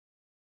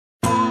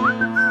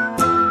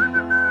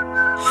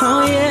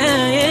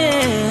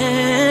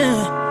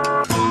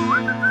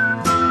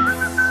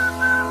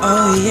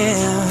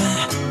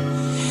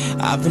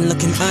I've been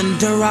looking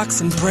under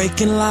rocks and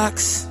breaking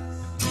locks,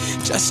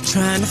 just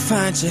trying to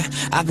find you.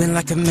 I've been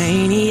like a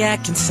maniac,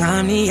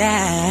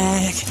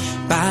 insomniac,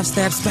 5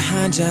 steps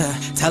behind you.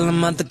 Tell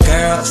them other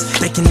girls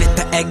they can hit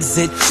the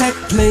exit check,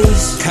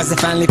 please. Cause I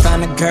finally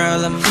found a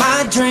girl of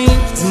my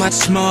dreams.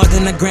 Much more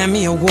than a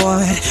Grammy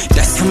award,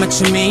 that's how much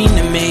you mean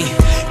to me.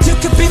 You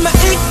could be my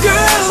it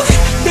girl,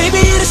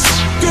 baby, you're the shit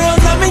girl.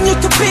 Loving you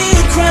could be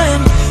a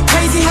crime.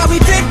 Crazy how we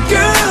fit,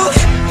 girl.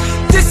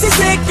 This is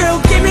it,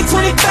 girl, give me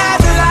 25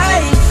 to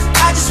life.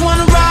 I just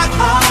wanna rock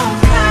all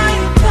night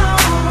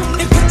long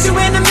and put you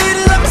in the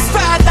middle of my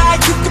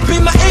spotlight. You could be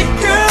my it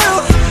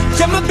girl,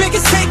 you're my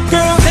biggest hit,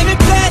 girl. Let me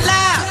play it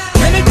loud,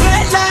 let me play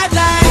it loud,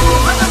 like.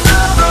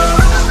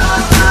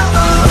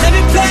 Let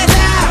me play it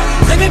loud,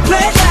 let me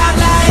play it loud,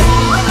 like.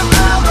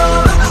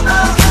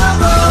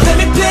 Let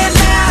me play it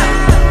loud.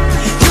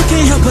 You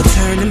can't help but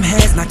turn them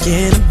heads,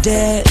 knocking them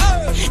dead,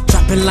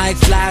 dropping like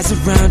flies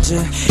around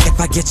you. If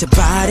I get your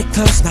body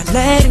close, not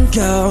letting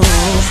go.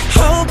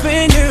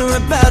 Hoping you're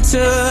about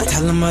to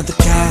tell them other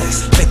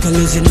guys they could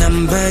lose your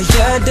number,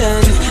 you're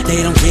done. They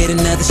don't get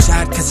another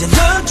shot cause you're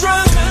love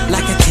drunk,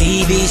 like a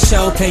TV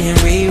show playing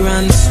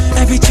reruns.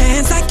 Every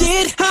chance I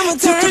get, I'ma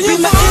turn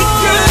you on. It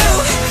girl,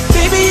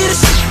 baby, you're the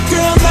shit,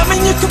 girl.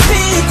 Loving you could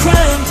be a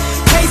crime.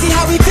 Crazy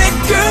how we fit,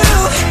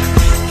 girl.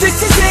 This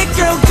is it,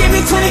 girl. Give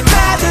me 25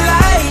 to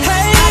life.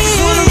 Hey, I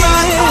just wanna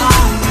rock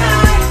all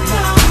night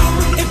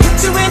long and put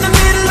you in the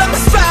middle of my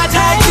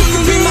spotlight. You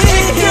can be my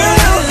it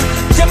girl,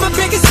 you're my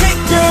biggest hit,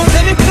 girl.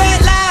 Let me play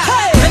it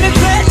loud, let me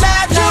play it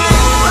loud, like.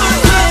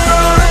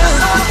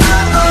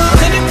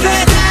 Let me play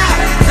it loud,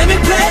 let me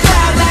play it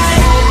loud,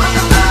 like.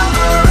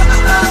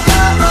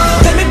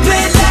 Let me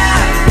play it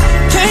loud.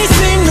 Can't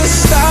seem to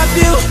stop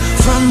you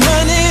from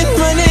running,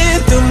 running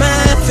through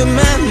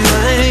my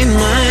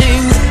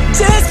mind.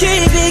 Just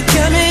keep it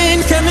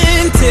coming,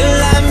 coming till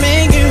I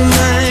make you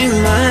mine,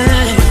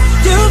 mine.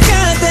 You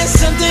got that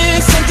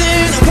something,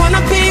 something I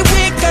wanna be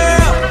with,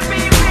 girl.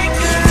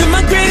 You're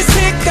my greatest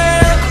hit,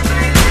 girl.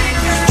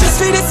 Just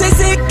for this is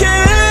it,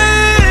 girl.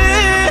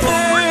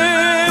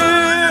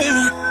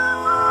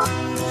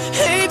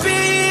 Hey,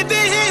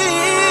 baby,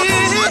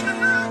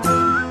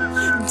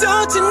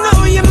 don't you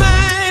know you're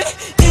mine?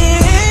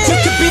 Yeah. You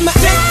could be my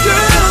it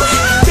girl,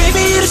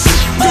 baby, you're the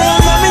shit,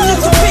 girl. Loving you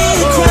could be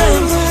a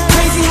crime.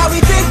 Crazy how we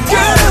fit,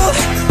 girl.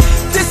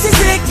 This is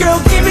it, girl.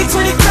 Give me 25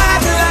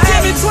 to life.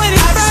 Give me 25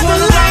 to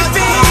life,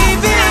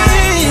 baby.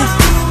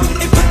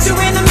 And put you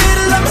in the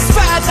middle of my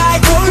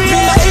spotlight. You could be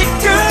my it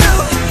girl,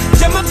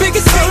 you're my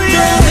biggest hit,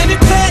 girl. Let me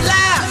play it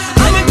loud,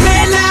 let me play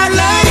it loud,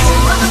 like.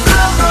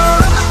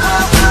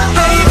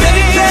 Hey,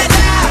 baby, play it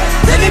loud,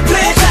 let me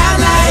play it loud,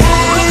 like.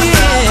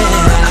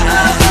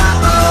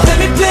 Let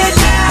me play it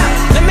loud,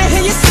 let me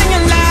hear you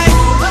singing, like.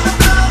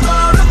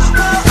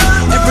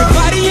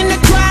 Everybody in the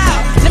crowd,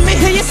 let me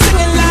hear you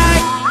singing,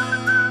 like.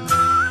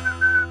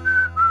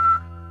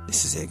 This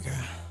is it,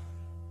 girl.